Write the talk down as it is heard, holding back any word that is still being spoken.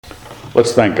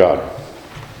Let's thank God.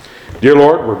 Dear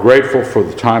Lord, we're grateful for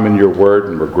the time in your word,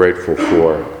 and we're grateful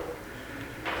for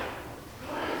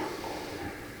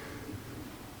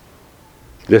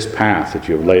this path that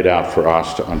you have laid out for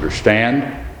us to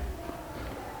understand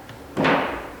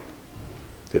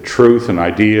that truth and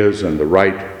ideas and the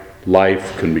right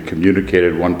life can be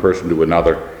communicated one person to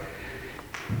another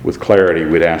with clarity.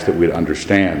 We'd ask that we'd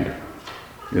understand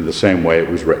in the same way it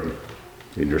was written.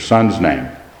 In your Son's name,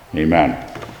 amen.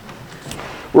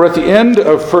 We're at the end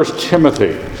of 1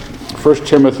 Timothy. 1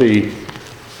 Timothy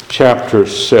chapter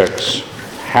 6,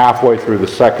 halfway through the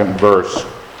second verse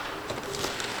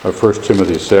of 1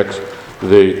 Timothy 6.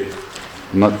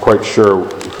 I'm not quite sure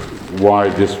why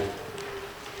this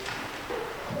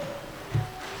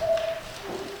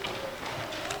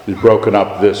is broken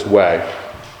up this way.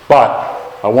 But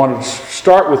I want to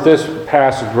start with this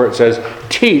passage where it says,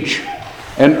 teach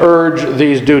and urge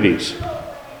these duties.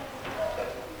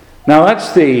 Now that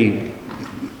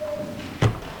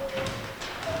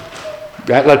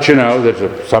lets you know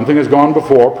that something has gone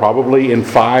before, probably in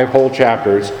 5 whole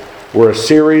chapters, were a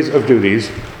series of duties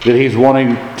that he's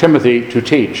wanting Timothy to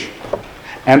teach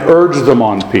and urge them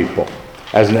on people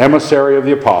as an emissary of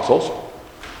the apostles.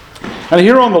 And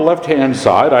here on the left-hand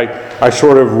side, I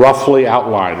sort of roughly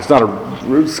outline. It's not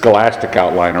a scholastic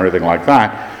outline or anything like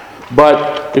that.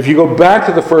 But if you go back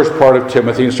to the first part of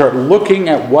Timothy and start looking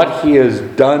at what he has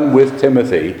done with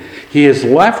Timothy, he has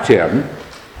left him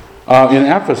in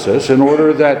Ephesus in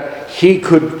order that he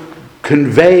could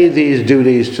convey these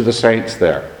duties to the saints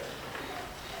there.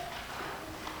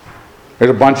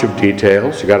 There's a bunch of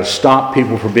details. You've got to stop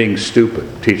people from being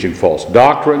stupid, teaching false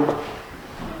doctrine.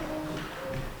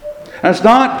 And it's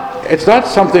not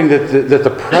something that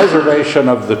the preservation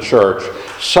of the church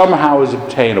somehow is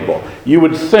obtainable. You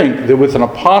would think that with an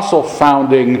apostle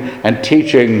founding and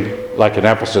teaching like in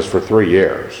Ephesus for 3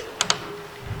 years,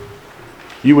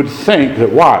 you would think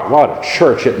that what a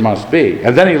church it must be.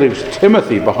 And then he leaves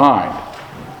Timothy behind.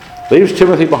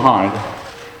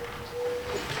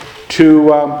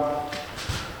 To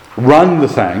run the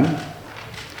thing,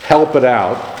 help it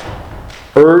out,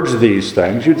 urge these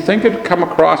things. You'd think it'd come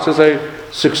across as a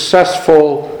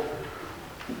successful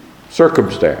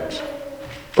circumstance.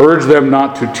 Urge them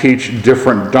not to teach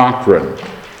different doctrine,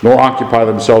 nor occupy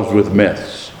themselves with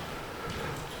myths.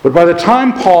 But by the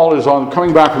time Paul is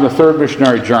coming back from the 3rd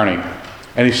missionary journey,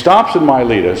 and he stops in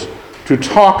Miletus to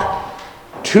talk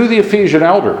to the Ephesian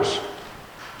elders,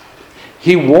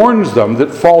 he warns them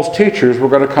that false teachers were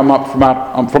going to come up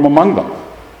from among them.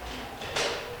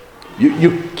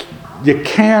 You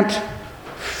can't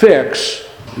fix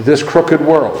this crooked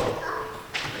world.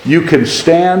 You can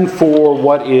stand for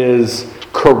what is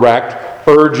correct,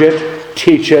 urge it,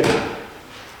 teach it,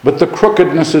 but the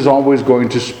crookedness is always going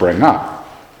to spring up.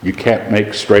 You can't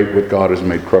make straight what God has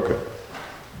made crooked.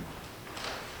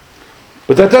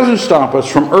 But that doesn't stop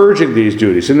us from urging these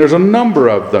duties, and there's a number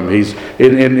of them. He's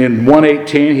in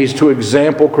 1:18, he's to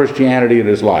example Christianity in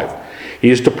his life.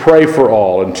 He is to pray for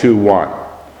all in 2:1.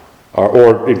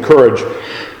 Or encourage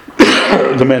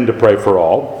the men to pray for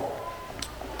all.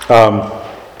 And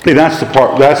that's the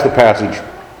passage.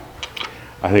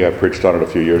 I think I preached on it a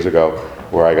few years ago,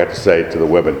 where I got to say to the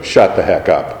women, "Shut the heck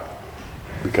up,"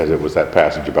 because it was that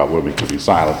passage about women keeping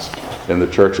silence in the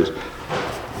churches.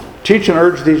 Teach and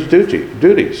urge these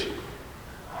duties.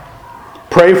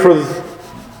 Pray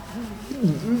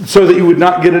so that you would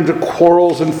not get into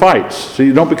quarrels and fights, so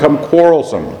you don't become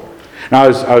quarrelsome. Now, I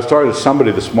was talking to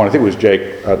somebody this morning, I think it was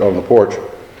Jake on the porch.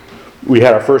 We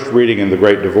had our first reading in The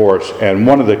Great Divorce, and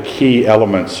one of the key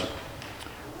elements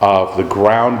of the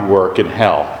groundwork in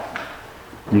hell,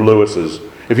 from Lewis's,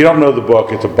 if you don't know the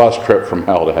book, it's a bus trip from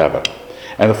hell to heaven.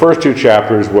 And the first 2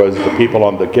 chapters was the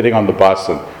people getting on the bus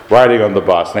and riding on the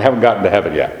bus, and they haven't gotten to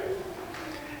heaven yet.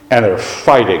 And they're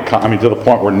fighting, to the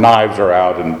point where knives are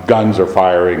out and guns are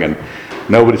firing, and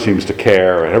nobody seems to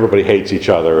care, and everybody hates each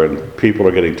other, and people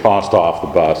are getting tossed off the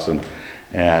bus,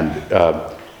 and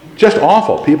just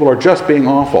awful. People are just being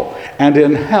awful. And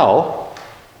in hell,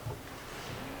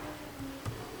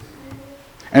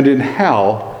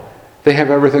 they have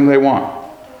everything they want.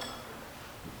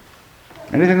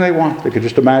 Anything they want, they could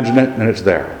just imagine it, and it's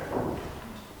there.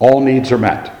 All needs are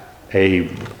met. A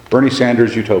Bernie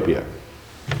Sanders utopia.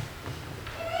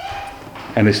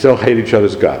 And they still hate each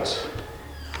other's guts.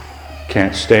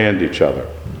 Can't stand each other.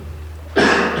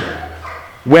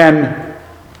 When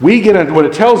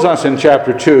it tells us in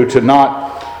chapter 2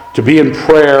 to be in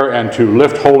prayer and to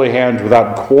lift holy hands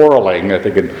without quarreling, I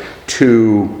think in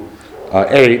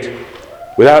 2:8,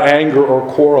 without anger or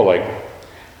quarreling,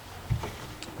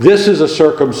 this is a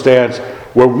circumstance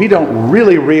where we don't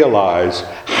really realize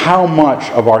how much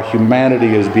of our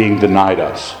humanity is being denied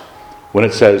us when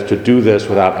it says to do this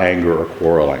without anger or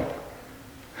quarreling.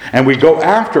 And we go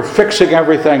after fixing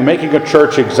everything, making a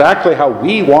church exactly how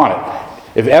we want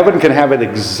it. If Evan can have it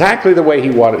exactly the way he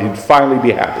wanted, he'd finally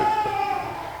be happy.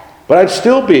 But I'll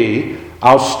still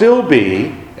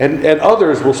be, and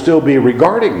others will still be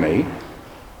regarding me,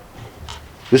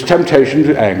 this temptation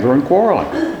to anger and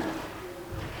quarreling.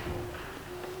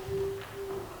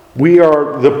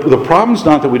 The problem's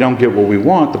not that we don't get what we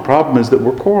want, the problem is that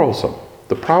we're quarrelsome.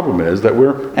 The problem is that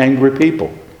we're angry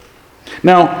people.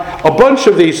 Now, a bunch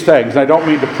of these things, and I don't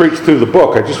mean to preach through the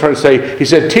book, I just try to say, he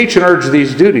said, teach and urge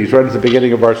these duties right at the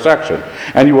beginning of our section.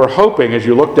 And you were hoping, as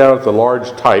you looked down at the large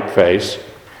typeface,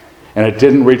 and it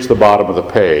didn't reach the bottom of the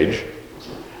page,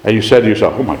 and you said to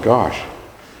yourself, oh my gosh,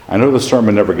 I know the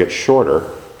sermon never gets shorter,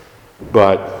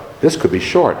 but this could be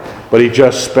short. But he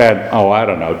just spent,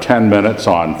 10 minutes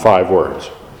on 5 words.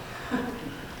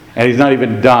 And he's not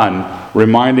even done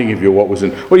reminding you what was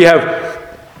in. Well, you have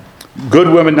good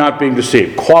women not being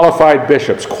deceived, qualified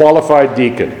bishops, qualified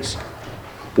deacons,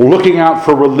 looking out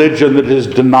for religion that is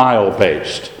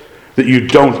denial-based, that you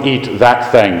don't eat that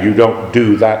thing, you don't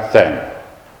do that thing.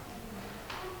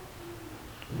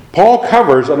 Paul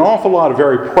covers an awful lot of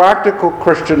very practical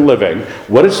Christian living,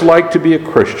 what it's like to be a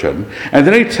Christian, and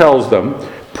then he tells them,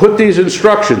 put these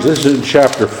instructions, this is in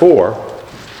chapter 4,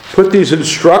 put these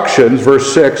instructions,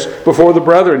 verse 6, before the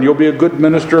brethren, you'll be a good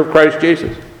minister of Christ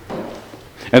Jesus.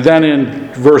 And then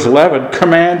in verse 11,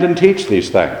 command and teach these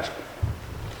things.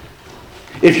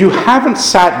 If you haven't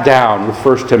sat down with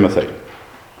 1 Timothy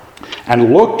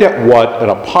and looked at what an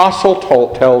apostle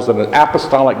tells an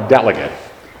apostolic delegate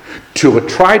to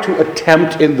try to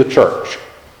attempt in the church,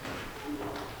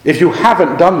 if you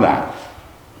haven't done that,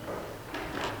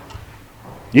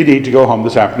 you need to go home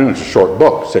this afternoon. It's a short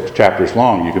book, 6 chapters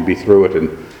long. You can be through it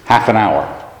in half an hour.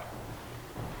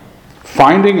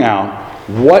 Finding out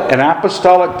what an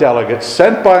apostolic delegate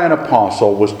sent by an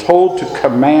apostle was told to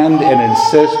command and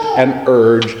insist and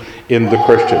urge in the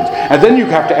Christians. And then you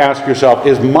have to ask yourself,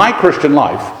 is my Christian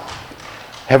life,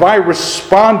 have I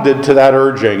responded to that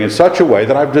urging in such a way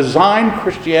that I've designed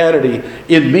Christianity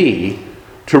in me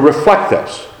to reflect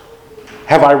this?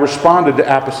 Have I responded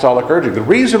to apostolic urging? The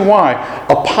reason why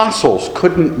apostles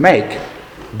couldn't make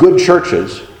good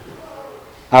churches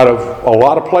out of a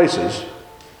lot of places,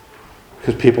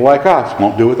 because people like us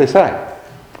won't do what they say,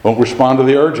 won't respond to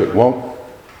the urging, won't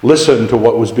listen to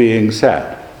what was being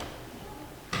said.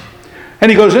 And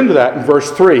he goes into that in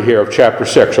verse 3 here of chapter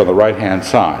 6 on the right-hand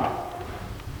side.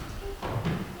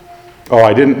 Oh,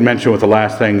 I didn't mention what the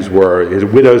last things were. His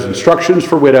widows' instructions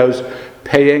for widows,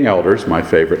 paying elders, my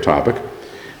favorite topic,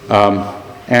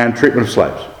 and treatment of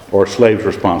slaves, or slaves'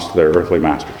 response to their earthly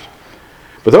masters.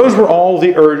 But those were all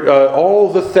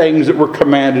the things that were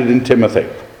commanded in Timothy.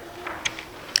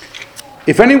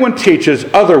 If anyone teaches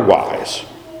otherwise,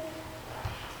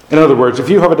 in other words, if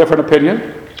you have a different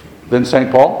opinion than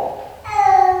St. Paul,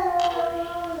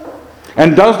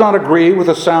 and does not agree with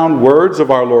the sound words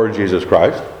of our Lord Jesus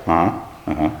Christ, and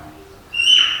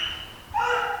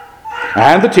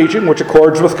the teaching which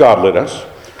accords with godliness.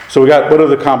 So we got, what are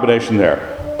the combination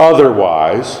there?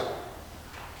 Otherwise,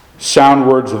 sound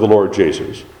words of the Lord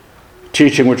Jesus,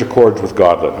 teaching which accords with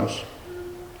godliness.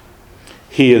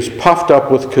 He is puffed up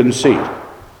with conceit.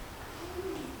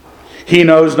 He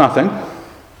knows nothing.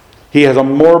 He has a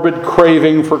morbid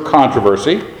craving for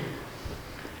controversy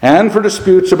and for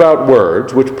disputes about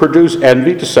words, which produce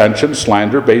envy, dissension,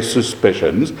 slander, base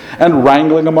suspicions, and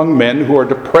wrangling among men who are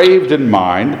depraved in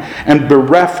mind and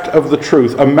bereft of the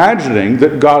truth, imagining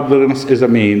that godliness is a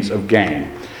means of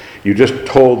gain. You just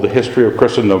told the history of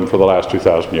Christendom for the last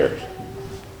 2,000 years.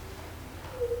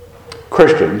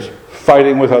 Christians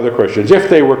fighting with other Christians, if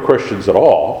they were Christians at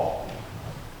all,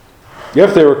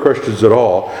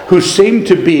 who seem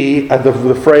to be,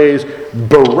 the phrase,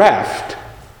 bereft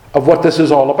of what this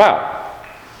is all about.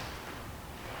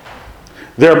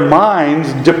 Their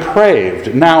minds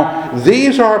depraved. Now,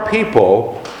 these are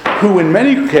people who in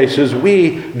many cases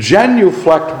we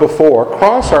genuflect before,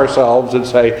 cross ourselves and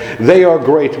say, they are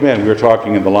great men. We were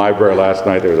talking in the library last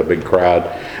night, there was a big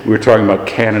crowd. We were talking about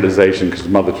canonization because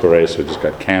Mother Teresa just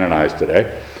got canonized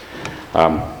today.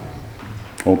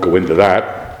 Won't go into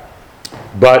that.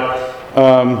 But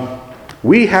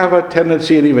we have a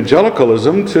tendency in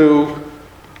evangelicalism to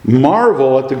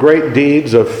marvel at the great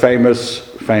deeds of famous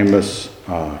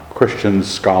Christian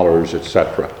scholars,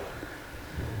 etc.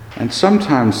 And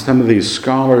sometimes some of these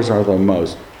scholars are the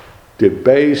most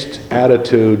debased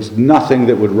attitudes, nothing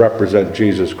that would represent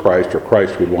Jesus Christ or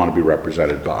Christ would want to be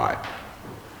represented by.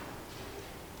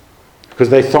 because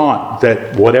they thought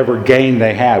that whatever gain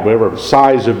they had, whatever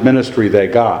size of ministry they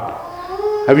got.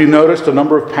 Have you noticed a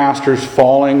number of pastors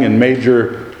falling in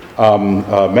major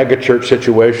megachurch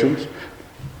situations?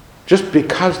 Just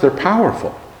because they're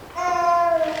powerful.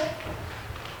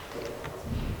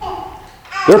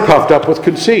 They're puffed up with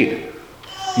conceit.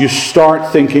 You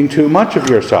start thinking too much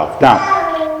of yourself. Now,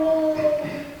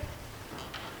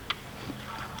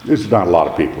 there's not a lot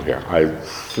of people here. I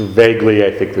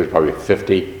think there's probably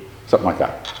 50, something like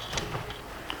that.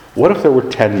 What if there were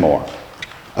 10 more?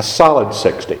 A solid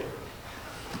 60.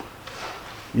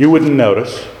 You wouldn't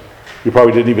notice. You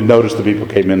probably didn't even notice the people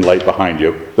came in late behind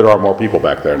you. There are more people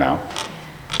back there now.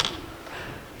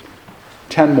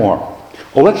 10 more.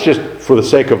 Well, let's just, for the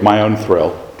sake of my own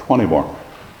thrill, 20 more.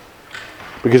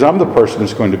 Because I'm the person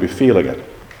that's going to be feeling it.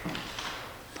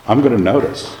 I'm going to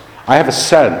notice. I have a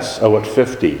sense of what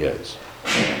 50 is.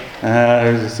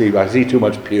 I see too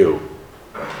much pew.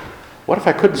 What if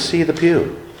I couldn't see the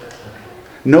pew?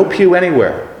 No pew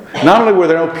anywhere. Not only were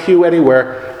there no pew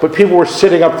anywhere, but people were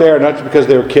sitting up there not just because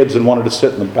they were kids and wanted to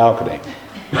sit in the balcony.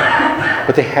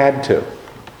 But they had to.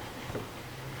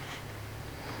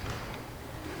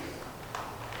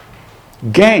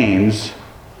 Gains,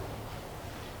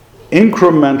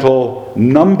 incremental,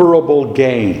 numberable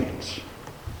gains.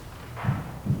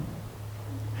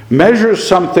 Measure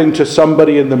something to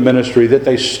somebody in the ministry that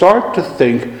they start to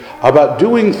think about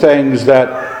doing things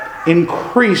that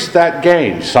increase that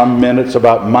gain. Some minutes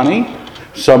about money,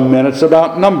 some minutes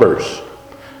about numbers.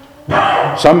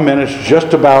 Some minutes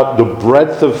just about the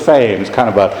breadth of fame. It's kind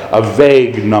of a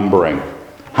vague numbering.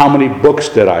 How many books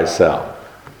did I sell?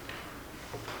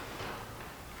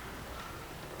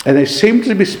 And they seem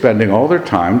to be spending all their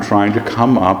time trying to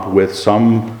come up with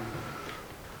some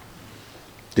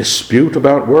dispute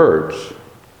about words.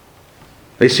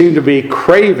 They seem to be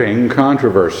craving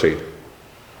controversy.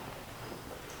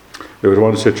 There was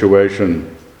one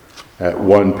situation at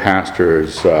one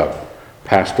pastor's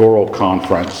pastoral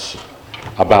conference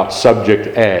about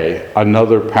subject A.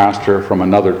 Another pastor from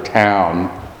another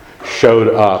town showed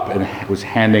up and was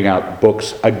handing out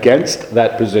books against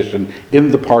that position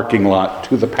in the parking lot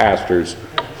to the pastors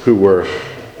who were,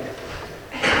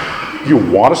 you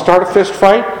want to start a fist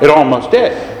fight? It almost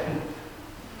did.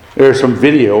 There's some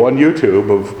video on YouTube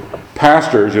of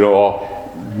pastors,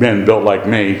 all men built like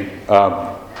me,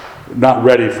 not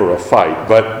ready for a fight,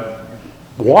 but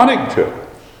wanting to.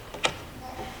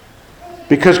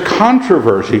 Because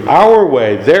controversy, our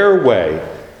way, their way,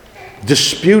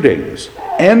 disputings,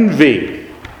 envy.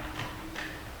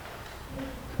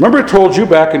 Remember I told you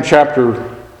back in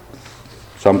chapter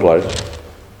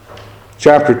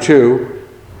 2,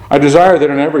 I desire that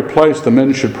in every place the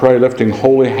men should pray lifting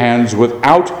holy hands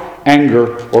without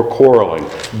anger or quarreling.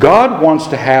 God wants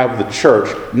to have the church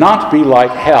not be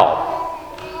like hell.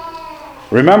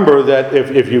 Remember that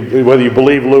whether you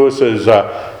believe Lewis's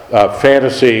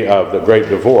fantasy of the great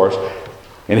divorce,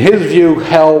 in his view,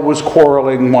 hell was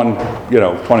quarreling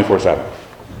 24/7.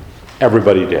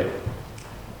 Everybody did.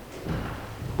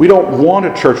 We don't want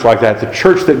a church like that. The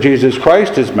church that Jesus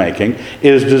Christ is making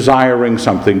is desiring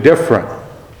something different.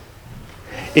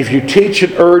 If you teach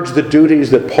and urge the duties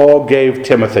that Paul gave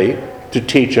Timothy to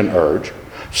teach and urge,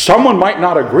 someone might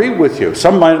not agree with you.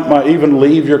 Some might even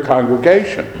leave your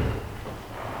congregation.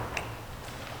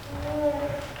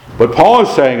 But Paul is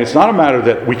saying it's not a matter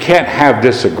that we can't have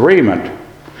disagreement,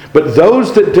 but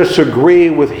those that disagree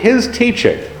with his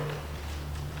teaching,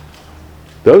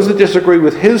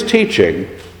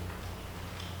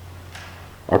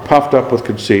 are puffed up with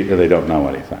conceit and they don't know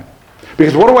anything.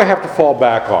 Because what do I have to fall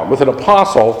back on? With an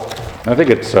apostle, I think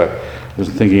it's, I was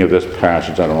thinking of this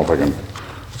passage, I don't know if I can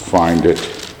find it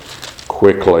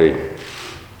quickly.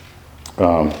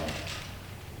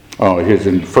 Here's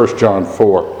in 1 John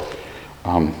 4.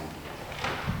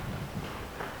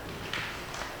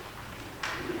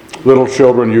 Little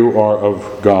children, you are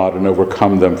of God and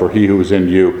overcome them, for he who is in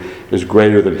you is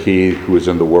greater than he who is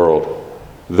in the world.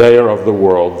 They are of the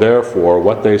world, therefore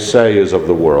what they say is of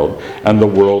the world, and the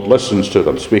world listens to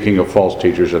them. Speaking of false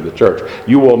teachers in the church,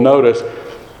 you will notice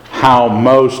how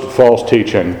most false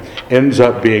teaching ends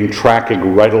up being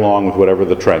tracking right along with whatever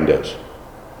the trend is.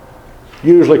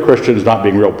 Usually Christians not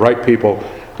being real bright people,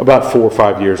 about 4 or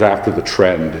 5 years after the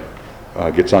trend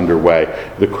gets underway,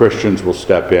 the Christians will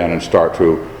step in and start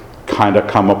to kind of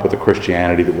come up with a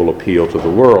Christianity that will appeal to the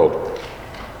world.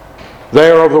 They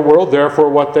are of the world, therefore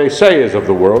what they say is of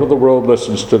the world, and the world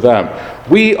listens to them.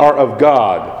 We are of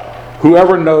God.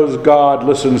 Whoever knows God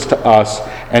listens to us,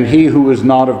 and he who is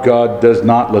not of God does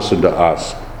not listen to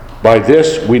us. By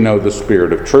this we know the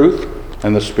spirit of truth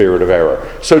and the spirit of error.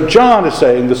 So John is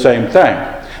saying the same thing.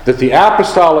 that the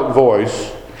apostolic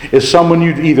voice is someone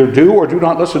you either do or do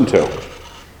not listen to.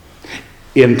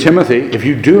 In Timothy, if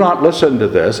you do not listen to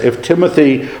this, if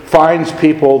Timothy finds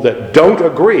people that don't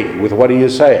agree with what he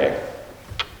is saying,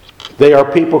 they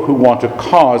are people who want to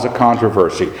cause a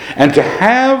controversy. And to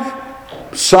have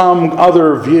some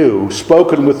other view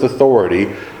spoken with authority,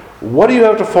 what do you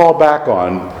have to fall back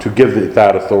on to give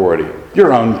that authority?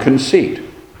 Your own conceit.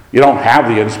 You don't have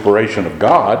the inspiration of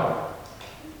God.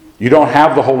 You don't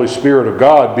have the Holy Spirit of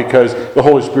God because the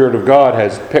Holy Spirit of God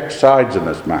has picked sides in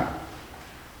this matter.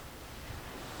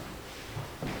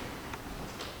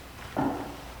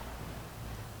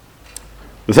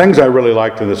 The things I really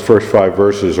liked in this first 5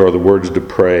 verses are the words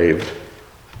depraved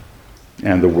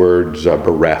and the words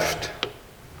bereft.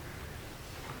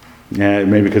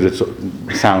 And maybe because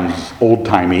it sounds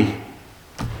old-timey.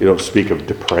 You don't speak of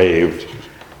depraved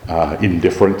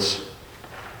indifference,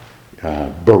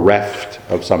 bereft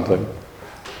of something.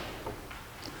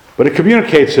 But it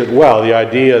communicates it well, the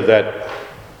idea that,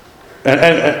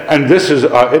 and this is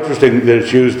interesting that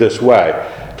it's used this way.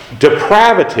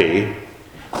 Depravity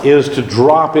is to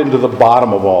drop into the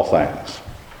bottom of all things.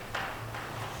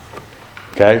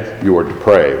 Okay? You are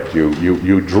depraved.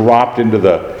 You dropped into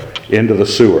the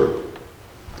sewer.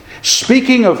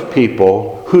 Speaking of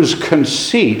people whose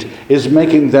conceit is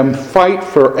making them fight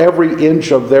for every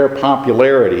inch of their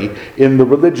popularity in the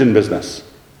religion business.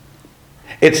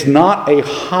 It's not a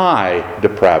high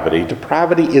depravity.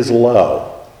 Depravity is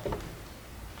low.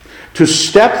 To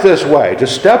step this way, to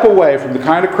step away from the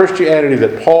kind of Christianity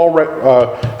that Paul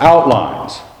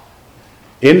outlines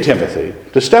in Timothy,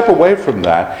 to step away from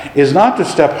that is not to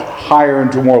step higher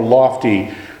into more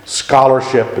lofty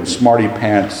scholarship and smarty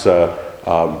pants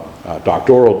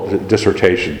doctoral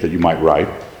dissertation that you might write,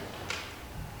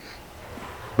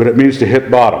 but it means to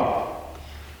hit bottom.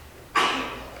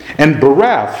 And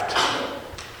bereft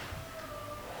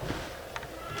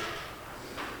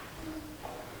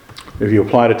if you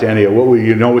applied it to any, what would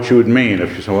you know what you would mean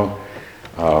if you said,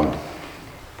 well,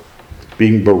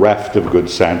 being bereft of good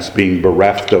sense, being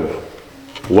bereft of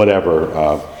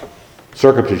whatever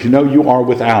circumstance, you are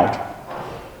without.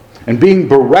 And being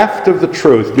bereft of the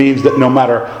truth means that no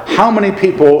matter how many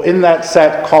people in that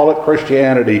set call it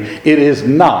Christianity, it is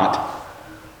not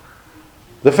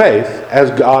the faith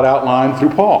as God outlined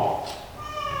through Paul.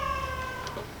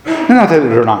 Not that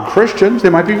they're not Christians, they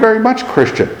might be very much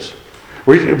Christians.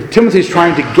 Timothy's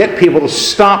trying to get people to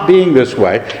stop being this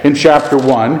way. In chapter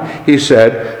 1, he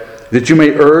said that you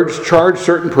may charge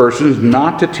certain persons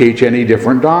not to teach any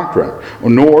different doctrine,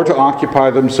 nor to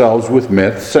occupy themselves with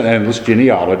myths and endless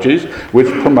genealogies, which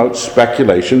promote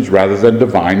speculations rather than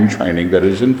divine training that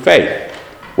is in faith.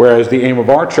 Whereas the aim of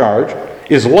our charge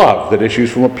is love that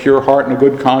issues from a pure heart and a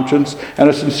good conscience and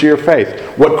a sincere faith.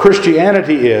 What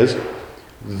Christianity is,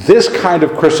 this kind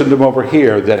of Christendom over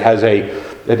here that has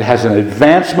an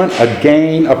advancement, a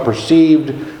gain, a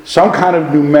perceived, some kind of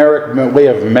numeric way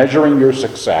of measuring your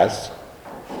success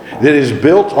that is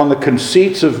built on the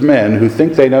conceits of men who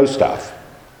think they know stuff,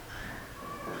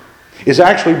 is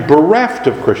actually bereft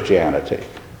of Christianity.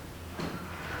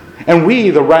 And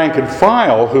we, the rank and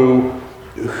file, who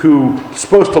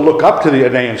supposed to look up to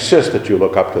and they insist that you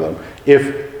look up to them,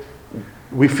 if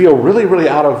we feel really, really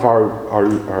out of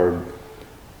our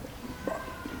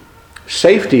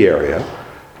safety area,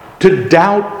 to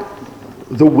doubt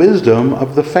the wisdom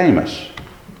of the famous.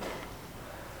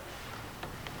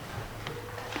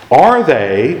 Are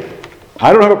they?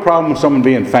 I don't have a problem with someone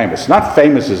being famous. Not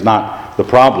famous is not the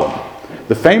problem.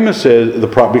 The famous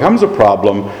becomes a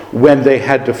problem when they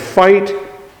had to fight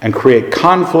and create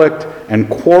conflict and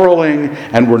quarreling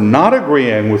and were not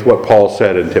agreeing with what Paul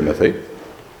said in Timothy.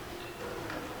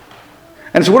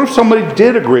 And so what if somebody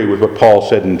did agree with what Paul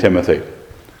said in Timothy?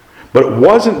 But it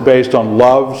wasn't based on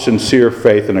love, sincere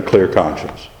faith, and a clear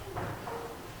conscience.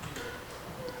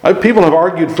 People have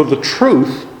argued for the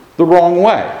truth the wrong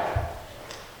way.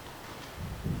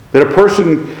 That a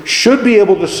person should be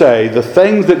able to say the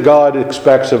things that God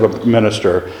expects of a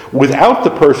minister without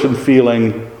the person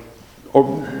feeling, or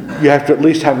you have to at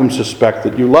least have them suspect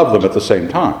that you love them at the same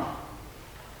time.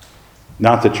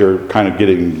 Not that you're kind of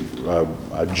getting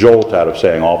a jolt out of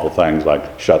saying awful things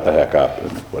like shut the heck up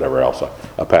and whatever else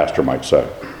a pastor might say.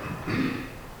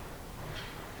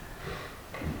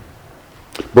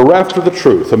 Bereft of the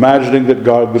truth, imagining that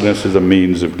godliness is a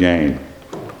means of gain.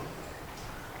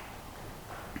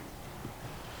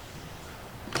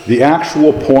 The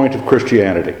actual point of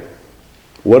Christianity.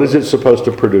 What is it supposed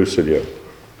to produce in you?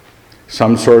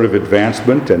 Some sort of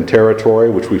advancement and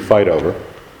territory which we fight over.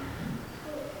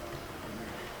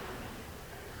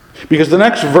 Because the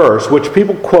next verse, which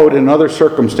people quote in other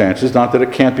circumstances, not that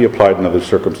it can't be applied in other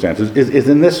circumstances, is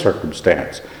in this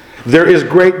circumstance. There is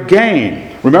great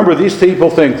gain. Remember, these people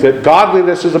think that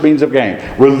godliness is a means of gain.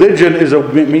 Religion is a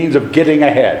means of getting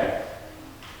ahead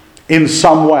in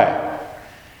some way.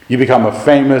 You become a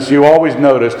famous, you always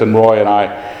noticed, and Roy and I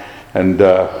and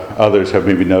others have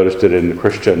maybe noticed it in the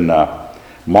Christian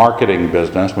marketing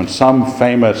business, when some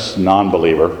famous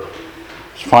non-believer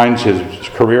finds his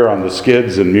career on the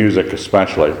skids and music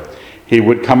especially, he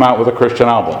would come out with a Christian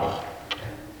album.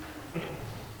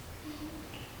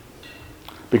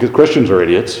 Because Christians are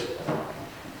idiots,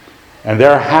 and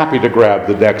they're happy to grab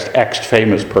the next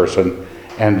ex-famous person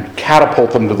and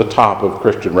catapult them to the top of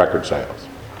Christian record sales.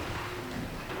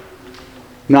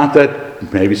 Not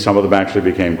that maybe some of them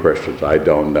actually became Christians, I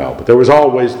don't know, but there was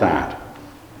always that.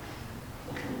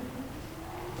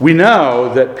 We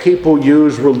know that people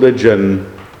use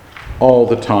religion all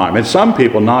the time, and some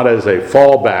people not as a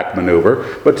fallback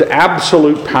maneuver, but to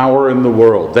absolute power in the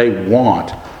world. They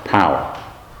want power.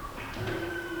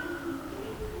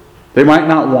 They might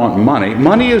not want money.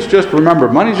 Money is just,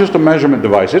 remember, money is just a measurement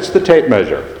device. It's the tape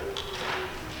measure.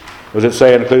 What does it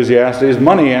say in Ecclesiastes?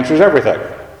 Money answers everything.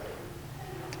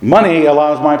 Money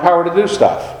allows my power to do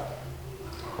stuff.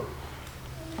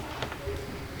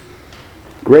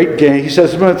 Great gain. He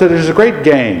says that there's a great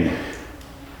gain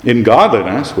in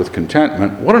godliness with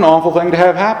contentment. What an awful thing to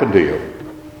have happen to you.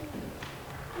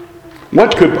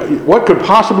 What could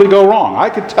possibly go wrong? I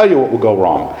could tell you what will go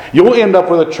wrong. You'll end up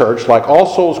with a church like All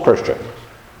Souls Christian,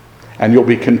 and you'll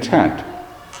be content.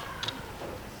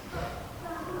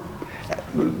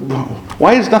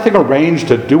 Why is nothing arranged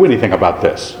to do anything about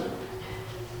this?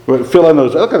 Fill in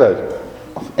those. Look at that.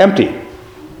 Empty.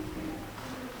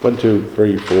 1, 2,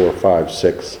 3, 4, 5,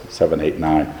 6, 7, 8,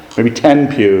 9. Maybe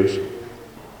 10 pews.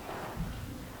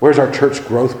 Where's our church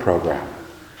growth program?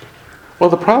 Well,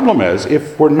 the problem is,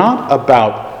 if we're not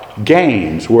about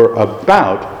gains, we're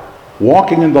about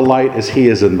walking in the light as He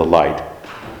is in the light.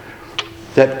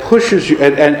 That pushes you,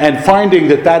 and finding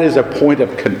that that is a point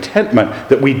of contentment,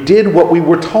 that we did what we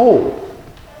were told.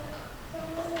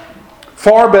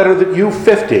 Far better that you,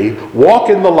 50, walk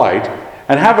in the light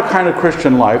and have a kind of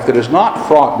Christian life that is not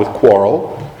fraught with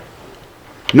quarrel,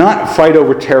 not fight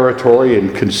over territory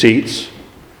and conceits,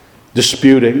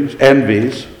 disputings,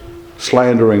 envies,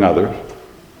 slandering others.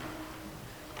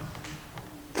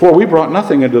 For we brought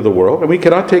nothing into the world, and we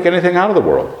cannot take anything out of the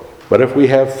world. But if we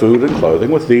have food and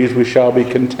clothing, with these we shall be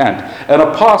content. An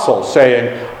apostle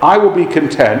saying, I will be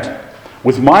content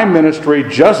with my ministry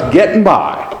just getting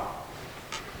by.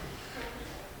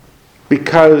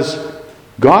 Because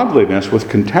godliness with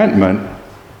contentment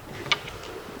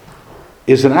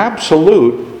is an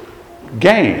absolute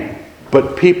gain.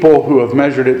 But people who have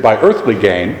measured it by earthly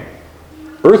gain,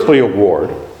 earthly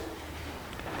award,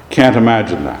 can't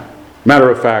imagine that.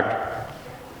 Matter of fact,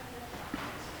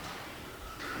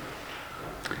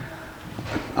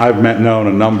 I've known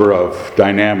a number of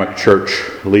dynamic church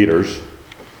leaders,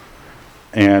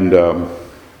 and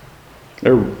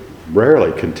they're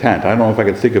rarely content. I don't know if I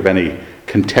can think of any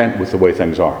content with the way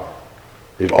things are.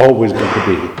 They've always got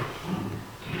to be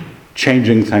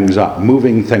changing things up,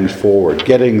 moving things forward,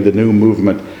 getting the new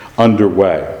movement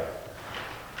underway.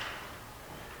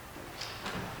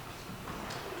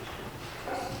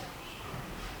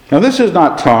 Now, this is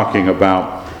not talking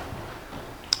about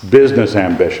business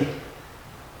ambition.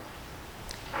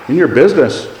 In your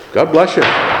business, God bless you.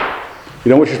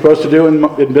 You know what you're supposed to do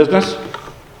in business?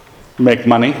 Make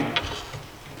money.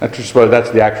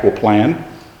 That's the actual plan.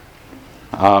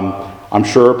 I'm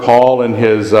sure Paul in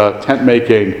his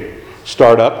tent-making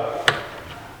startup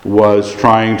was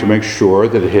trying to make sure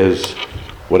that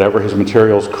whatever his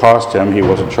materials cost him, he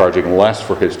wasn't charging less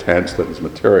for his tents than his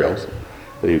materials.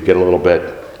 That he'd get a little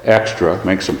bit extra,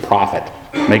 make some profit,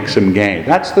 make some gain.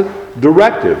 That's the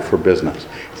directive for business.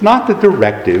 It's not the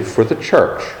directive for the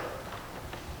church.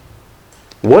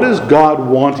 What does God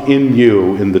want in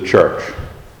you in the church?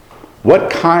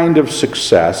 What kind of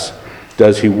success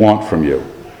does He want from you?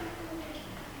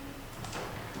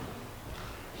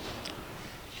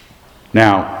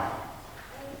 Now,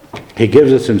 He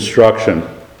gives us instruction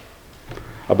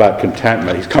about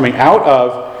contentment. He's coming out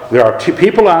of, there are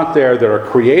people out there that are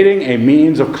creating a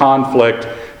means of conflict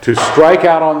to strike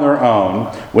out on their own.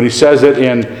 When he says it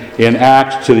in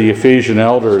Acts to the Ephesian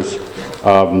elders,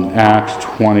 Acts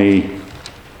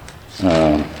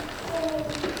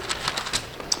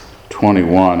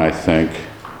 21, I think.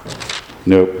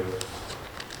 Nope.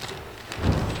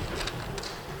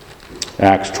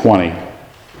 Acts 20.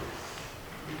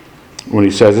 When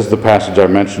he says, this is the passage I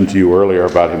mentioned to you earlier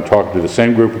about him talking to the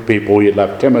same group of people he had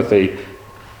left Timothy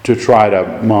to try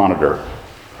to monitor.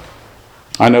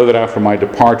 I know that after my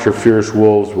departure, fierce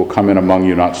wolves will come in among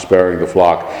you, not sparing the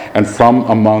flock, and from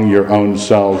among your own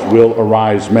selves will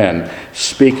arise men,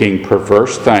 speaking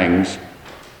perverse things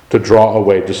to draw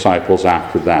away disciples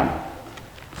after them,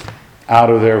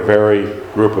 out of their very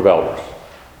group of elders,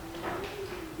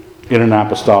 in an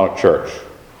apostolic church.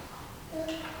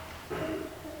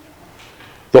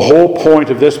 The whole point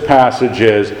of this passage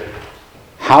is,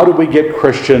 how do we get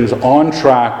Christians on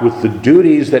track with the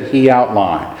duties that he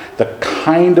outlined? The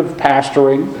kind of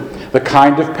pastoring, the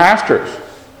kind of pastors.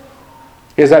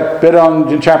 Is that bit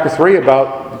in chapter 3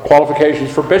 about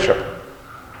qualifications for bishop?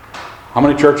 How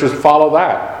many churches follow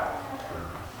that?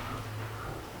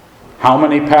 How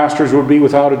many pastors would be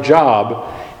without a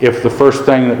job if the first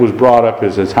thing that was brought up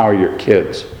is how are your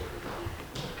kids?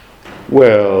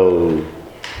 Well,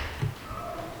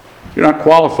 you're not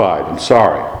qualified. I'm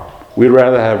sorry. We'd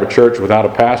rather have a church without a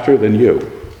pastor than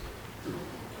you.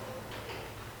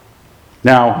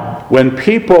 Now, when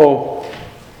people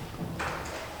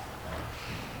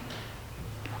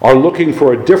are looking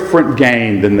for a different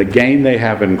gain than the gain they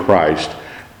have in Christ,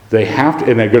 they have to,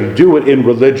 and they're going to do it in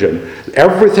religion.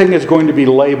 Everything is going to be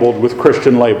labeled with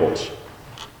Christian labels.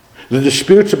 The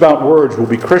disputes about words will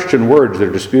be Christian words they're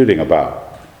disputing about.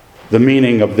 The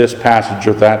meaning of this passage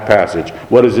or that passage.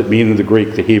 What does it mean in the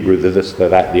Greek, the Hebrew, the this, the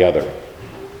that, the other?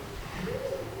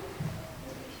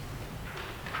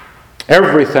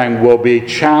 Everything will be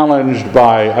challenged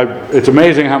by... it's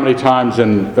amazing how many times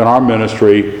in our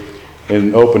ministry,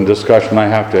 in open discussion,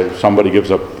 somebody gives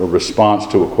a response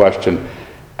to a question,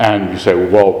 and you say,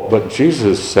 well, but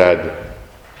Jesus said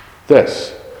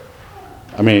this.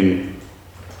 I mean,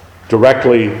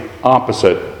 directly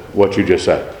opposite what you just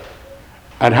said.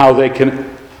 And how they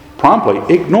can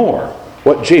promptly ignore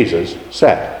what Jesus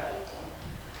said.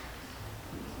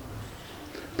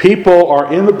 People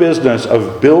are in the business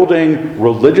of building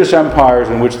religious empires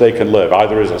in which they can live,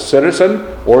 either as a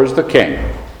citizen or as the king.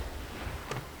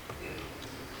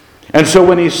 And so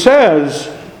when he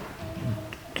says,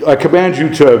 I command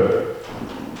you to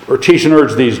or teach and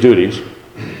urge these duties,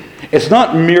 it's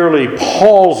not merely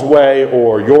Paul's way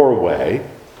or your way.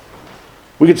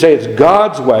 We could say it's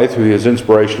God's way through his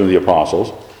inspiration of the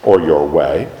apostles, or your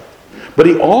way. But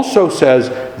he also says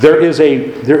there is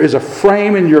a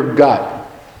frame in your gut.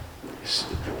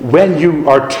 When you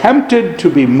are tempted to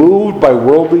be moved by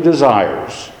worldly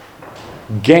desires,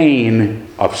 gain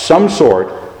of some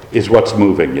sort is what's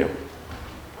moving you.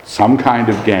 Some kind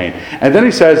of gain. And then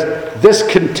he says, this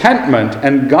contentment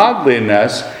and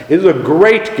godliness is a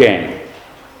great gain.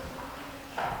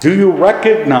 Do you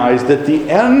recognize that the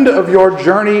end of your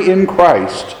journey in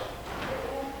Christ,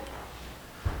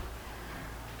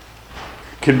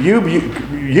 can you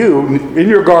in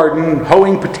your garden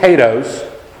hoeing potatoes,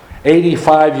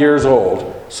 85 years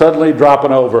old, suddenly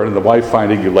dropping over and the wife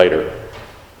finding you later,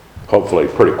 hopefully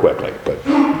pretty quickly, but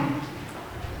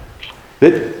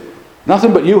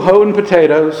nothing but you hoeing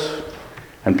potatoes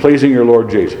and pleasing your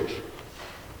Lord Jesus.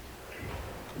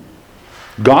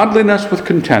 Godliness with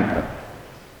contentment.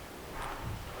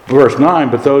 Verse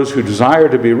 9, but those who desire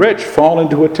to be rich fall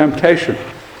into a temptation.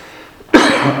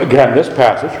 Again, this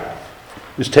passage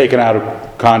is taken out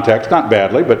of context, not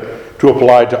badly, but to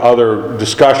apply to other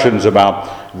discussions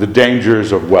about the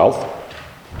dangers of wealth.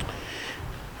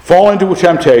 Fall into a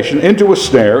temptation, into a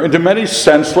snare, into many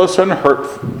senseless and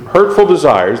hurtful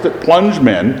desires that plunge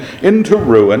men into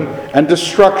ruin and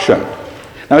destruction.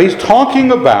 Now he's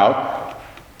talking about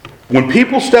when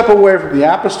people step away from the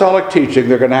apostolic teaching,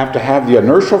 they're going to have the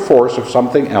inertial force of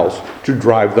something else to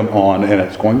drive them on, and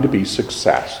it's going to be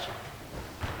success.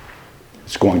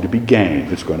 It's going to be gain.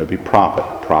 It's going to be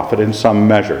profit. Profit in some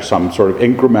measure, some sort of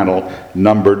incremental,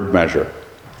 numbered measure.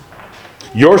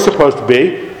 You're supposed to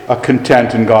be a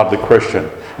content and godly Christian.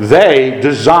 They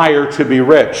desire to be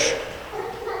rich.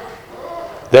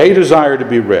 They desire to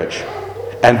be rich.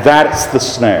 And that's the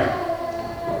snare.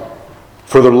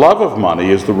 For the love of money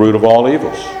is the root of all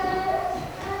evils.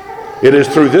 It is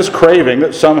through this craving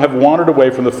that some have wandered away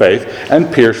from the faith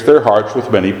and pierced their hearts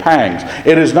with many pangs.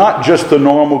 It is not just the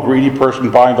normal greedy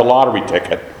person buying the lottery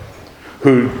ticket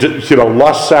who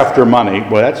lusts after money.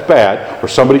 Well, that's bad. Or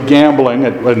somebody gambling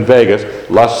in Vegas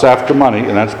lusts after money,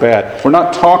 and that's bad. We're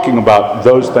not talking about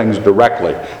those things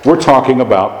directly. We're talking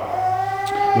about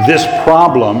this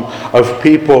problem of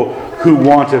people who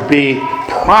want to be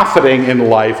profiting in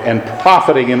life and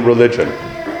profiting in religion.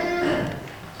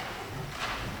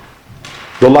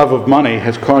 The love of money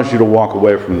has caused you to walk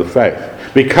away from the faith.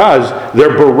 because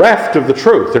they're bereft of the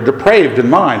truth. They're depraved in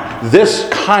mind. This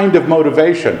kind of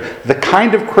motivation, the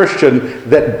kind of Christian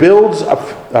that builds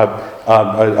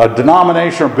a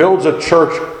denomination or builds a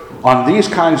church on these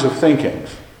kinds of thinkings,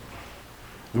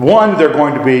 one, they're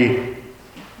going to be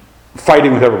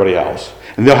fighting with everybody else.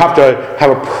 And they'll have to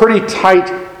have a pretty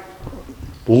tight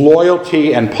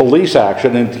loyalty and police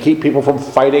action and to keep people from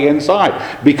fighting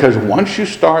inside. Because once you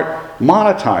start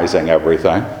monetizing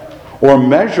everything or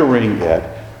measuring it,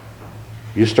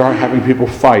 you start having people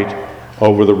fight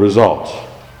over the results.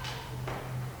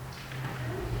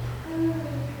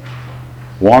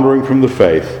 Wandering from the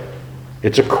faith.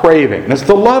 It's a craving. And it's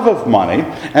the love of money.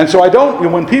 And so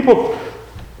when people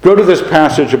go to this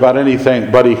passage about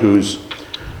anybody who's,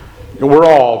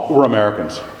 we're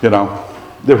Americans,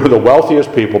 They were the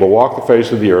wealthiest people to walk the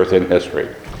face of the earth in history.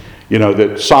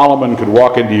 That Solomon could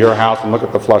walk into your house and look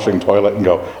at the flushing toilet and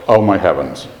go, oh my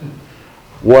heavens,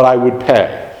 what I would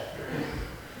pay.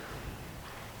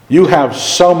 You have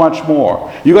so much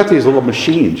more. You got these little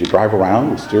machines you drive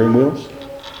around with steering wheels.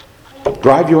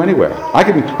 Drive you anywhere. I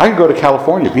can go to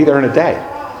California, be there in a day.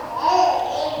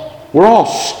 We're all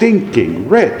stinking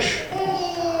rich.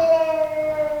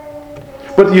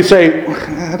 But you say,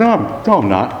 no, I'm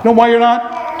not. No, why you're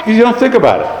not? Because you don't think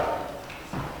about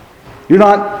it. You're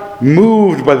not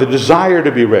moved by the desire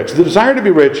to be rich. The desire to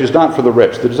be rich is not for the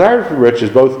rich. The desire to be rich is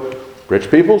both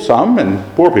rich people, some, and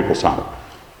poor people, some.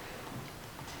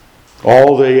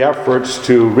 All the efforts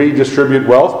to redistribute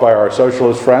wealth by our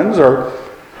socialist friends are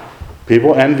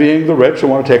people envying the rich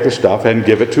and want to take the stuff and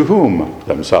give it to whom?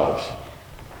 Themselves.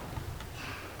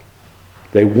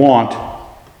 They want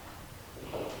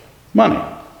money.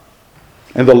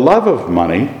 And the love of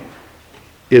money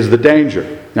is the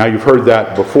danger. Now you've heard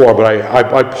that before, but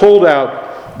I pulled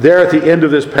out there at the end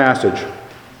of this passage.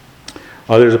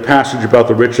 There's a passage about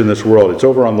the rich in this world. It's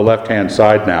over on the left-hand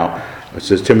side now. It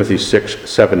says Timothy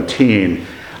 6:17.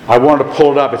 I wanted to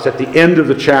pull it up. It's at the end of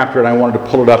the chapter, and I wanted to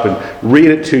pull it up and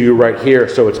read it to you right here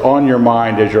so it's on your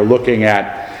mind as you're looking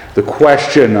at the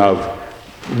question of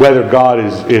whether God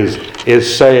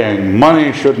is saying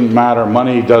money shouldn't matter,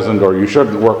 money doesn't, or you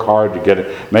shouldn't work hard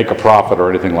to make a profit or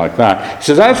anything like that. He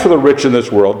says, as for the rich in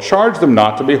this world, charge them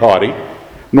not to be haughty,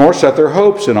 nor set their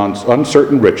hopes in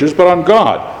uncertain riches, but on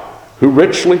God, who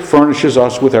richly furnishes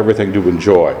us with everything to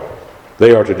enjoy.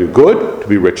 They are to do good, to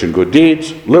be rich in good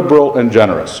deeds, liberal and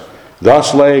generous,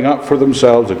 thus laying up for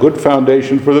themselves a good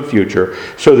foundation for the future,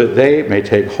 so that they may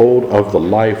take hold of the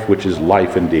life which is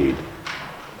life indeed.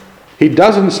 He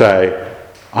doesn't say,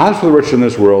 as for the rich in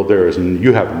this world,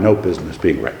 you have no business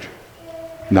being rich.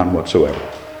 None whatsoever.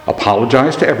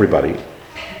 Apologize to everybody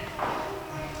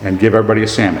and give everybody a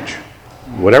sandwich.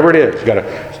 Whatever it is, you've got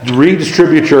to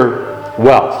redistribute your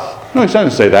wealth. No, he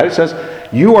doesn't say that. He says,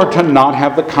 you are to not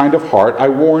have the kind of heart I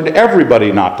warned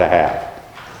everybody not to have.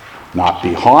 Not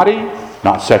be haughty,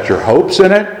 not set your hopes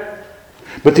in it.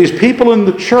 But these people in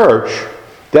the church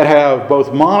that have both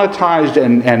monetized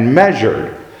and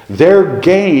measured their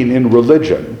gain in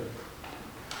religion,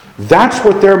 that's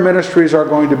what their ministries are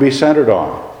going to be centered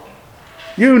on.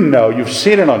 You've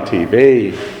seen it on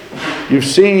TV. You've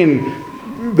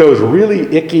seen those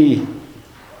really icky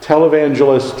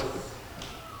televangelists.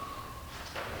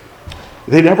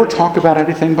 They never talk about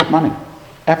anything but money,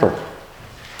 ever.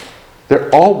 They're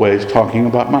always talking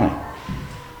about money.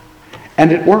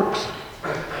 And it works.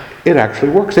 It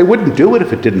actually works. They wouldn't do it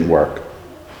if it didn't work.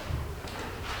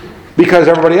 Because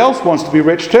everybody else wants to be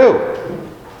rich too.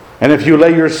 And if you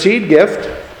lay your seed gift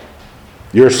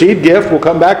will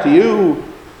come back to you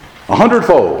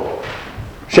 100-fold.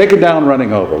 Shaken down,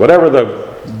 running over. Whatever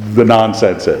the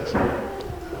nonsense is.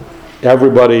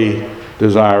 Everybody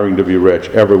desiring to be rich.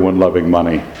 Everyone loving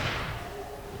money.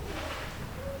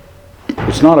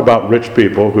 It's not about rich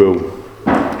people who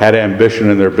had ambition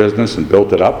in their business and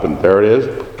built it up, and there it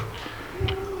is.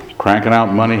 Cranking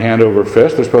out money hand over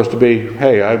fist. They're supposed to be,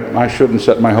 hey, I shouldn't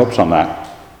set my hopes on that.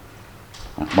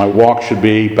 My walk should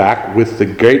be back with the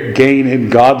great gain in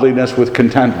godliness with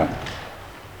contentment.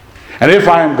 And if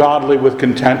I am godly with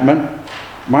contentment,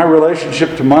 my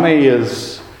relationship to money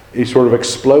is sort of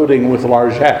exploding with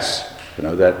largesse.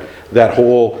 That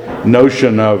whole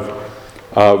notion of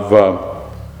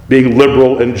being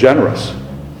liberal and generous.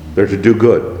 They're to do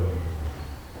good.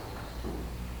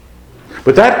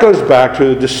 But that goes back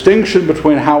to the distinction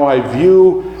between how I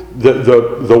view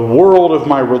the world of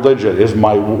my religion. Is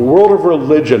my world of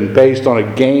religion based on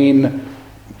a gain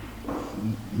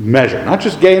measure? Not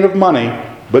just gain of money,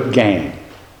 but gain.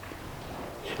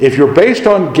 If you're based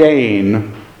on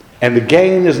gain, and the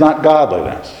gain is not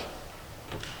godliness,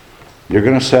 you're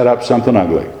going to set up something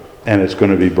ugly, and it's going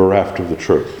to be bereft of the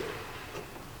truth.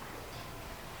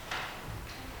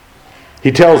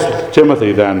 He tells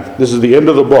Timothy then, this is the end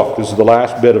of the book, this is the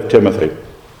last bit of Timothy.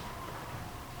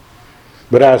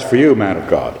 But as for you, man of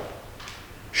God,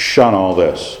 shun all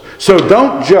this. So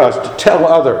don't just tell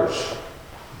others.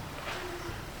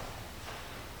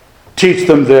 Teach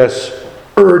them this,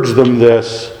 urge them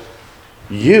this.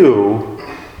 You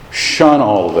shun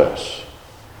all this.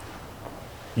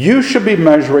 You should be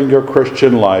measuring your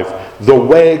Christian life the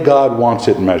way God wants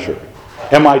it measured.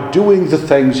 Am I doing the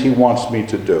things He wants me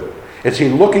to do? Is He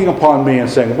looking upon me and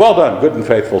saying, well done, good and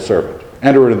faithful servant.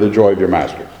 Enter into the joy of your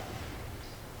master.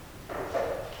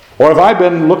 Or have I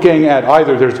been looking at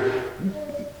either,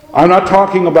 I'm not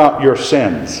talking about your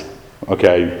sins,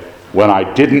 okay, when I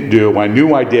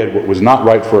knew I did what was not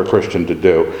right for a Christian to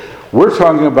do. We're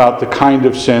talking about the kind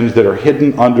of sins that are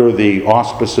hidden under the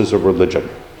auspices of religion,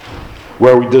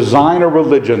 where we design a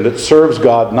religion that serves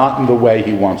God not in the way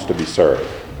He wants to be served.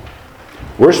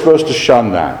 We're supposed to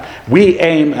shun that. We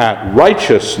aim at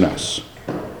righteousness.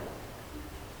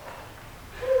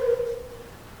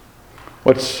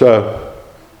 I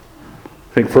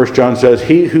think 1 John says,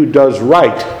 he who does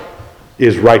right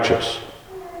is righteous.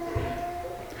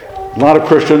 A lot of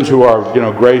Christians who are,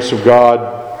 grace of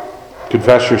God,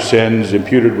 confess your sins,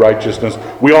 imputed righteousness.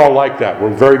 We all like that.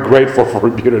 We're very grateful for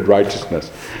imputed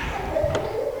righteousness.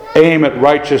 Aim at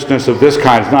righteousness of this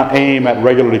kind. It's not aim at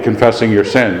regularly confessing your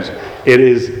sins. It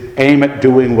is aim at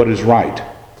doing what is right.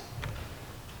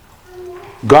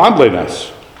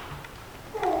 Godliness.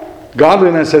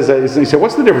 Godliness is, you say,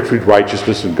 what's the difference between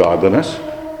righteousness and godliness?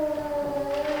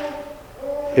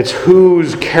 It's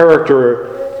whose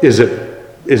character is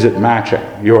it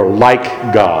matching? You're like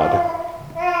God.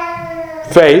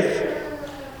 Faith.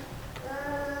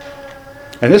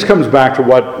 And this comes back to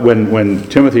when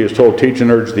Timothy is told, teach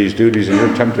and urge these duties, and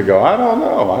you're tempted to go, I don't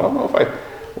know if I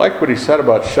like what he said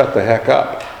about shut the heck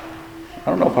up. I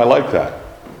don't know if I like that.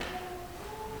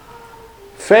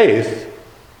 Faith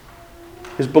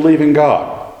is believing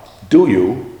God. Do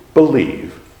you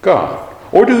believe God?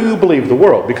 Or do you believe the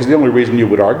world? Because the only reason you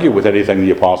would argue with anything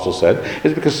the apostle said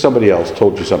is because somebody else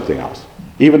told you something else.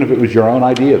 Even if it was your own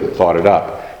idea that thought it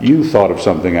up. You thought of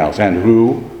something else. And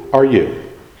who are you?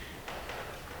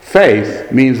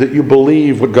 Faith means that you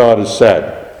believe what God has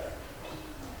said.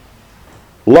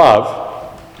 Love,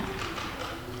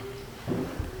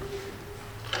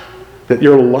 that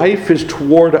your life is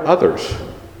toward others.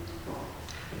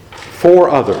 For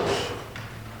others.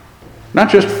 Not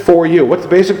just for you. What the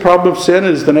basic problem of sin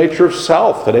is the nature of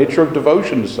self, the nature of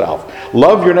devotion to self.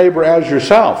 Love your neighbor as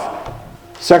yourself.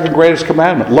 Second greatest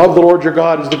commandment. Love the Lord your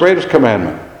God is the greatest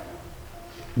commandment.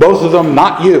 Both of them,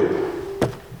 not you.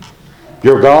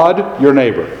 Your God, your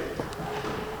neighbor.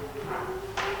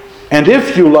 And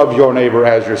if you love your neighbor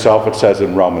as yourself, it says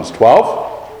in Romans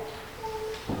 12,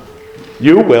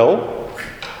 you will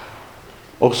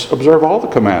observe all the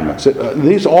commandments.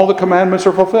 All the commandments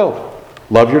are fulfilled.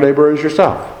 Love your neighbor as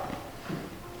yourself.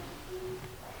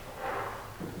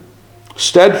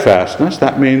 Steadfastness,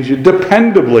 that means you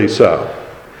dependably so.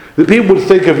 The people would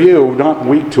think of you not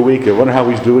week to week. I wonder how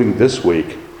he's doing this week.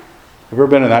 Have you ever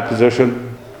been in that position?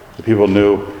 The people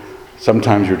knew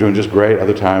sometimes you're doing just great,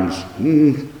 other times,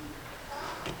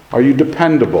 Are you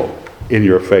dependable in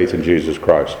your faith in Jesus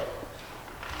Christ?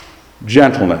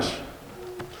 Gentleness,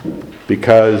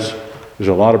 because there's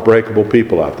a lot of breakable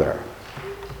people out there.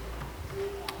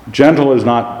 Gentle is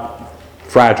not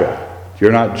fragile.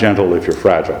 You're not gentle if you're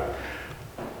fragile.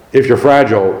 If you're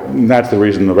fragile, that's the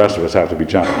reason the rest of us have to be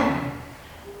gentle.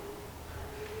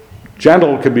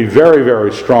 Gentle can be very,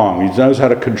 very strong. He knows how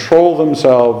to control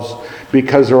themselves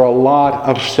because there are a lot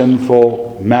of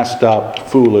sinful, messed up,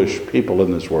 foolish people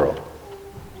in this world.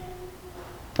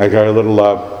 I got a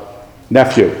little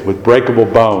nephew with breakable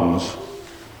bones.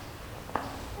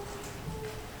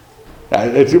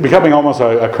 It's becoming almost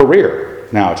a career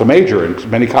now. It's a major in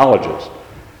many colleges.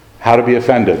 How to be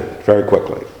offended very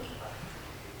quickly.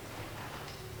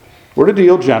 We're to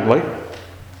deal gently.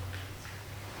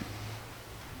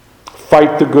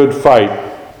 Fight the good fight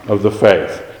of the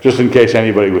faith. Just in case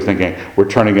anybody was thinking, we're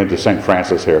turning into St.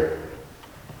 Francis here.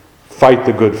 Fight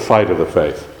the good fight of the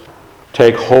faith.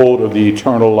 Take hold of the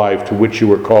eternal life to which you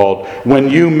were called when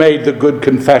you made the good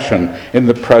confession in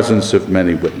the presence of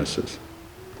many witnesses.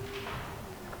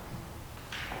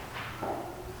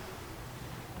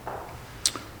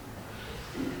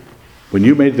 When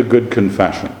you made the good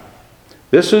confession.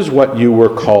 This is what you were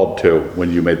called to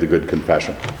when you made the good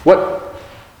confession. What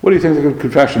do you think the good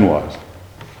confession was?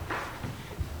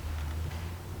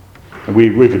 We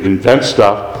could invent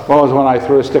stuff. Well, it was when I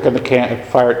threw a stick in the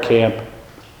fire at camp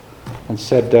and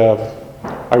said,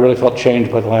 I really felt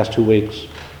changed by the last 2 weeks.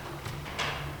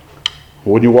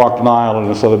 When you walked an aisle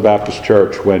in a Southern Baptist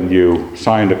church, when you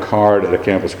signed a card at a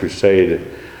campus crusade,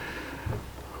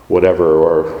 whatever,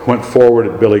 or went forward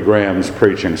at Billy Graham's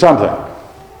preaching, something.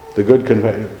 The good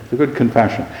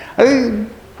confession. I think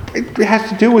it has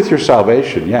to do with your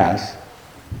salvation, yes.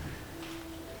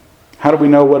 How do we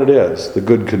know what it is? The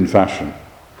good confession.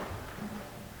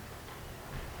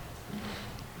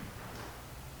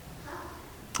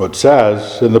 It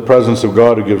says, in the presence of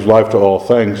God who gives life to all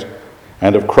things,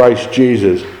 and of Christ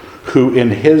Jesus, who in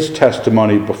his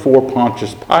testimony before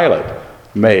Pontius Pilate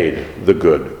made the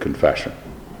good confession.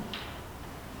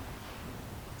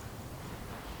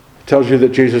 It tells you that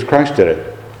Jesus Christ did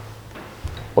it.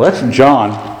 Well, that's in John,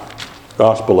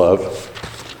 Gospel of,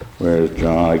 where is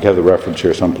John? I have the reference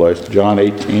here someplace. John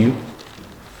 18.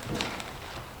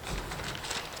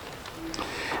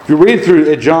 If you read through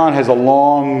it, John has a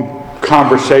long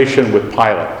conversation with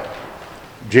Pilate.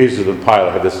 Jesus and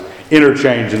Pilate have this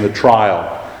interchange in the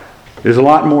trial. There's a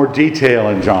lot more detail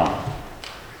in John.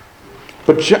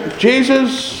 But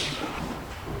Jesus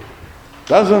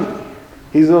doesn't,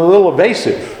 he's a little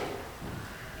evasive.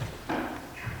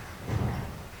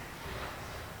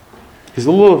 He's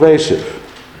a little evasive.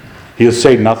 He'll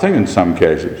say nothing in some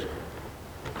cases.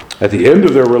 At the end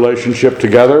of their relationship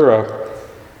together,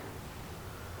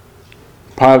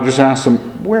 Pilate just asks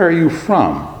him, "Where are you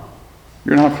from?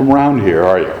 You're not from around here,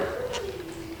 are you?"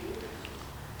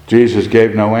 Jesus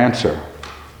gave no answer.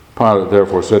 Pilate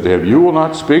therefore said to him, "You will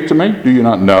not speak to me? Do you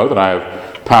not know that I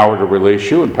have power to release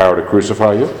you and power to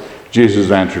crucify you?" Jesus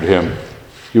answered him,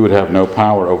 "You would have no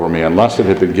power over me unless it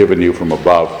had been given you from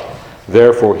above.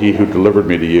 Therefore he who delivered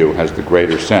me to you has the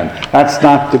greater sin." That's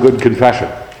not the good confession.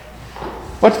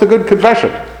 What's the good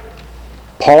confession?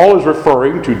 Paul is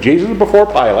referring to Jesus before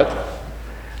Pilate.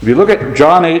 If you look at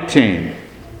John 18,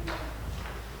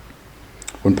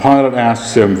 when Pilate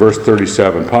asks him, verse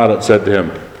 37, Pilate said to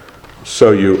him,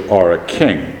 "So you are a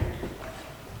king?"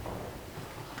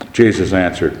 Jesus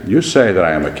answered, "You say that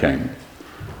I am a king.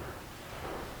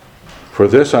 For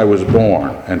this I was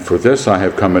born, and for this I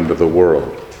have come into the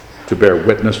world, to bear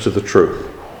witness to the truth.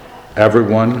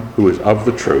 Everyone who is of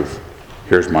the truth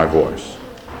hears my voice."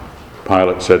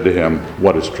 Pilate said to him,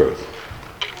 "What is truth?"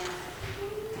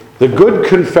 The good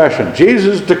confession.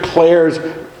 Jesus declares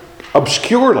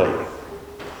obscurely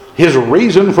his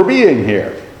reason for being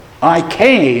here. I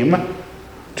came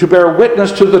to bear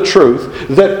witness to the truth,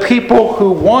 that people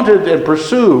who wanted and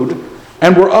pursued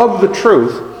and were of the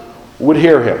truth would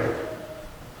hear him.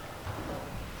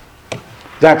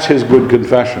 That's his good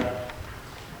confession.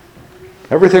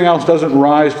 Everything else doesn't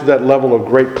rise to that level of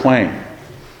great claim.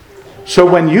 So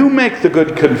when you make the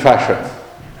good confession,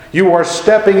 you are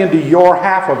stepping into your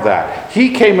half of that.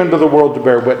 He came into the world to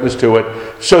bear witness to it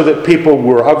so that people who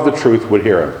were of the truth would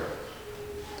hear him.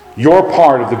 Your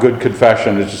part of the good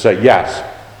confession is to say, yes,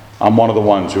 I'm one of the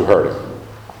ones who heard him.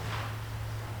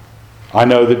 I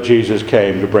know that Jesus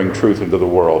came to bring truth into the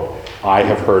world. I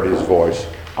have heard his voice.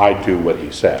 I do what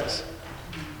he says.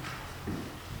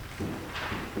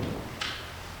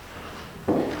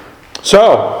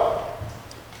 So,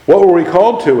 what were we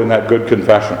called to in that good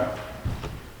confession?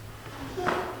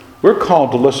 We're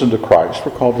called to listen to Christ.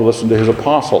 We're called to listen to his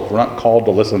apostles. We're not called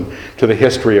to listen to the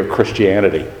history of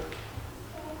Christianity.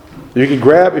 If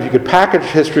you could package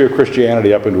history of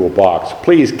Christianity up into a box,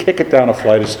 please kick it down a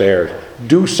flight of stairs.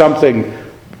 Do something.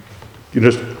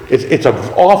 It's an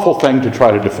awful thing to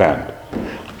try to defend.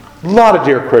 A lot of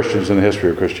dear Christians in the history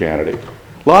of Christianity.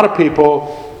 A lot of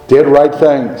people did right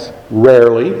things.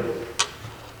 Rarely.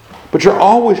 But you're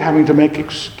always having to make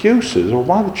excuses of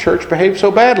why the church behaved so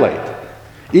badly.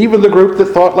 Even the group that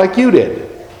thought like you did.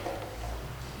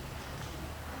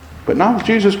 But not with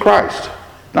Jesus Christ.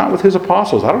 Not with his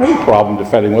apostles. I don't have any problem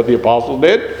defending what the apostles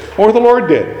did or what the Lord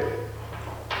did.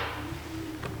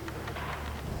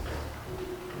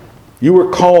 You were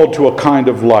called to a kind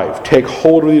of life. Take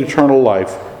hold of the eternal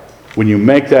life. When you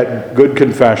make that good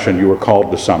confession, you are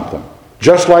called to something.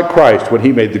 Just like Christ, when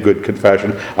he made the good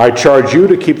confession, I charge you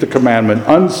to keep the commandment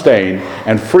unstained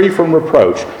and free from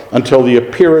reproach until the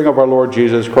appearing of our Lord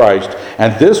Jesus Christ.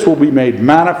 And this will be made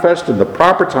manifest in the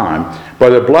proper time by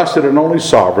the blessed and only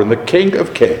sovereign, the King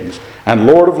of kings and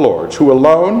Lord of lords, who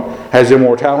alone has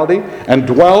immortality and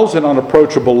dwells in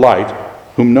unapproachable light,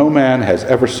 whom no man has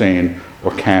ever seen or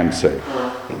can see.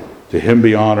 To him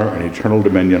be honor and eternal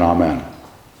dominion. Amen.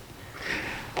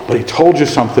 But he told you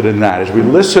something in that. As we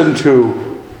listen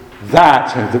to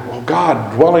that,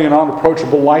 God dwelling in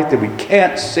unapproachable light, that we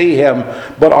can't see him,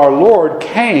 but our Lord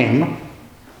came,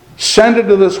 sent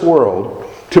into this world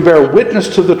to bear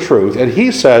witness to the truth. And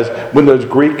he says, when those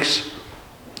Greeks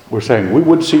We're saying we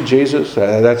would see Jesus.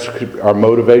 That's our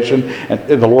motivation.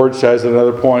 And the Lord says at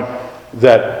another point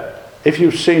that if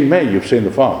you've seen me, you've seen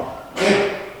the Father.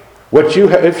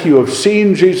 If you have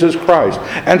seen Jesus Christ.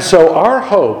 And so our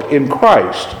hope in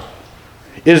Christ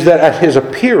is that at his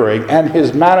appearing and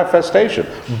his manifestation,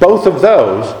 both of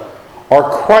those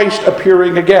are Christ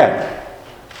appearing again.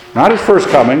 Not his first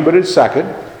coming, but his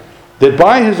second. That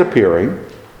by his appearing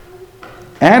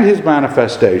and his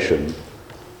manifestation,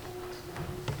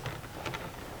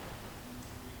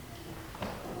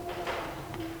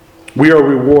 we are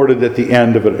rewarded at the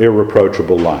end of an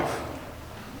irreproachable life.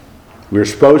 We're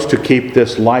supposed to keep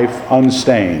this life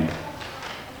unstained.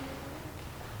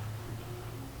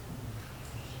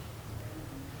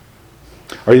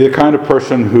 Are you the kind of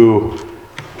person who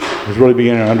is really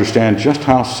beginning to understand just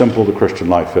how simple the Christian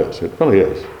life is? It really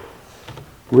is. It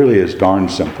really is darn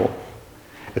simple.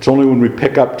 It's only when we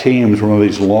pick up teams from one of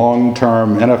these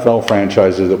long-term NFL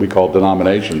franchises that we call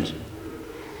denominations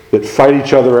that fight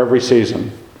each other every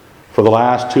season for the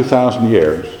last 2,000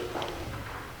 years.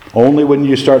 Only when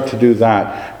you start to do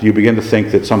that do you begin to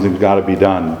think that something's got to be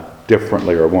done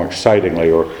differently or more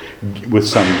excitingly or with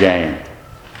some gain.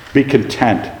 Be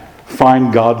content.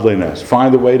 Find godliness.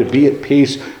 Find the way to be at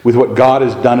peace with what God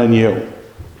has done in you.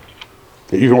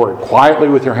 That you can work quietly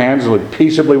with your hands and live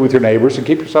peaceably with your neighbors and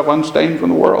keep yourself unstained from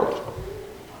the world.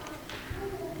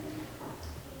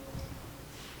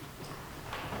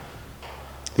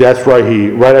 That's right.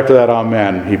 Right after that,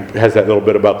 amen, he has that little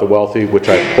bit about the wealthy, which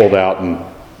I pulled out, and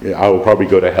I will probably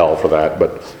go to hell for that,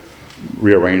 but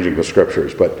rearranging the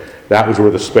scriptures. But that was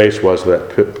where the space was.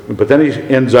 But then he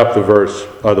ends up the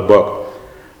book.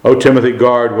 O Timothy,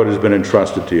 guard what has been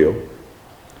entrusted to you.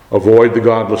 Avoid the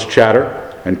godless chatter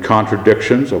and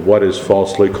contradictions of what is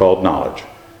falsely called knowledge.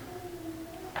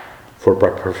 For by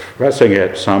professing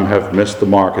it, some have missed the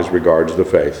mark as regards the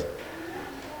faith.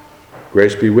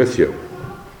 Grace be with you.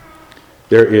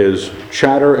 There is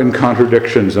chatter and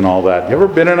contradictions and all that. You ever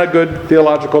been in a good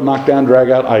theological knockdown,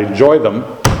 drag-out? I enjoy them,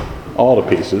 all to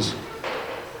pieces.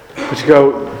 But you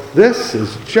go, this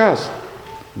is just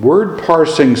word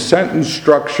parsing, sentence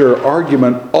structure,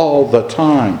 argument all the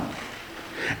time.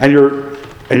 And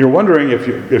you're wondering if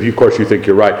you, of course, you think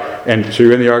you're right. And so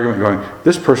you're in the argument going,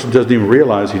 this person doesn't even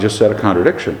realize he just said a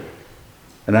contradiction.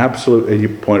 And you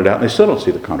point it out and they still don't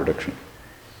see the contradiction.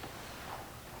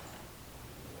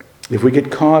 If we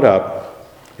get caught up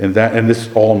in that, and this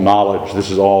is all knowledge, this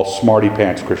is all smarty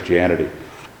pants Christianity.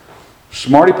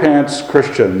 Smarty pants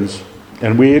Christians,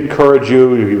 and we encourage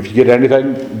you, if you get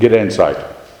anything, get insight,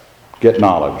 get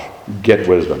knowledge, get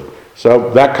wisdom. So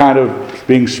that kind of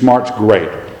being smart's great.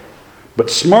 But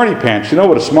smarty pants, you know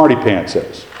what a smarty pants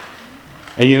is.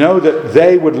 And you know that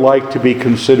they would like to be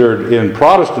considered in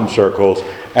Protestant circles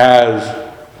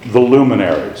as the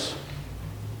luminaries.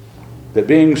 That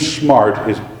being smart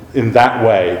is in that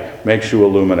way makes you a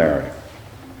luminary.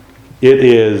 It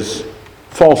is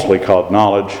falsely called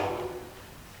knowledge.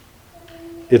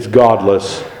 It's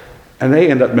godless. And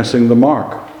they end up missing the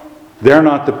mark. They're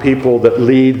not the people that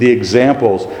lead the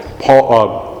examples.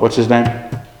 What's his name?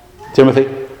 Timothy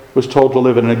was told to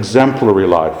live an exemplary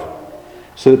life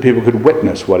so that people could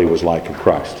witness what he was like in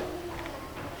Christ.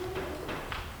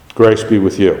 Grace be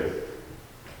with you.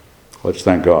 Let's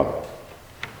thank God.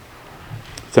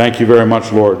 Thank you very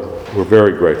much, Lord. We're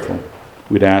very grateful.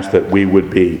 We'd ask that we would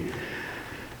be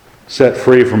set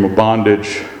free from a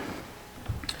bondage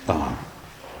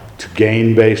to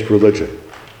gain-based religion.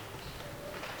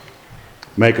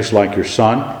 Make us like your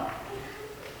Son.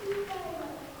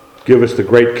 Give us the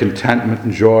great contentment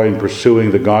and joy in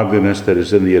pursuing the godliness that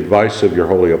is in the advice of your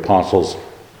holy apostles.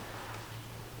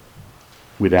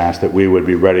 We'd ask that we would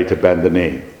be ready to bend the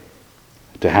knee,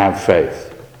 to have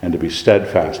faith, and to be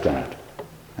steadfast in it,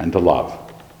 and to love.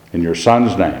 In your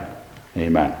Son's name,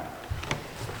 amen.